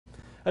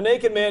A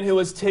naked man who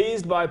was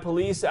tased by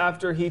police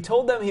after he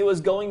told them he was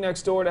going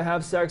next door to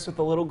have sex with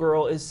a little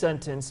girl is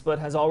sentenced, but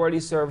has already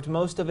served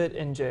most of it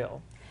in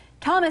jail.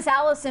 Thomas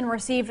Allison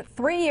received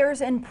 3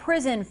 years in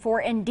prison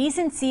for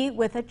indecency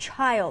with a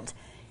child.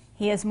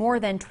 He has more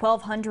than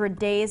 1,200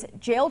 days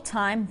jail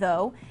time,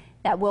 though,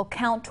 that will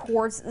count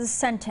towards the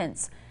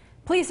sentence.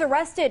 Police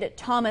arrested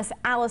Thomas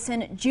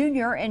Allison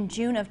Jr. in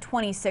June of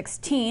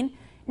 2016.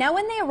 Now,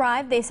 when they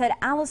arrived, they said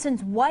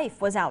Allison's wife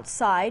was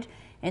outside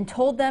and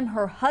told them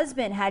her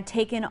husband had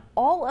taken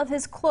all of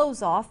his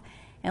clothes off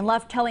and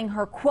left telling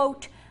her,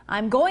 quote,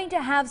 "I'm going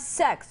to have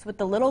sex with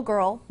the little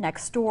girl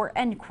next door,"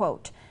 end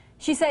quote.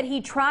 She said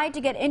he tried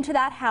to get into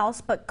that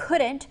house but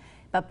couldn't,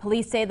 but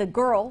police say the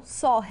girl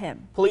saw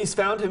him. Police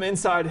found him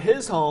inside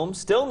his home,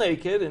 still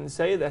naked, and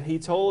say that he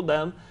told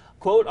them,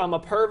 quote, "I'm a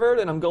pervert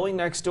and I'm going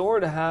next door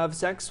to have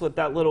sex with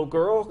that little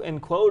girl,"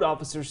 end quote.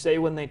 Officers say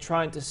when they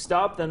tried to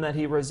stop them that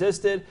he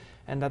resisted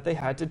and that they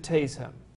had to tase him.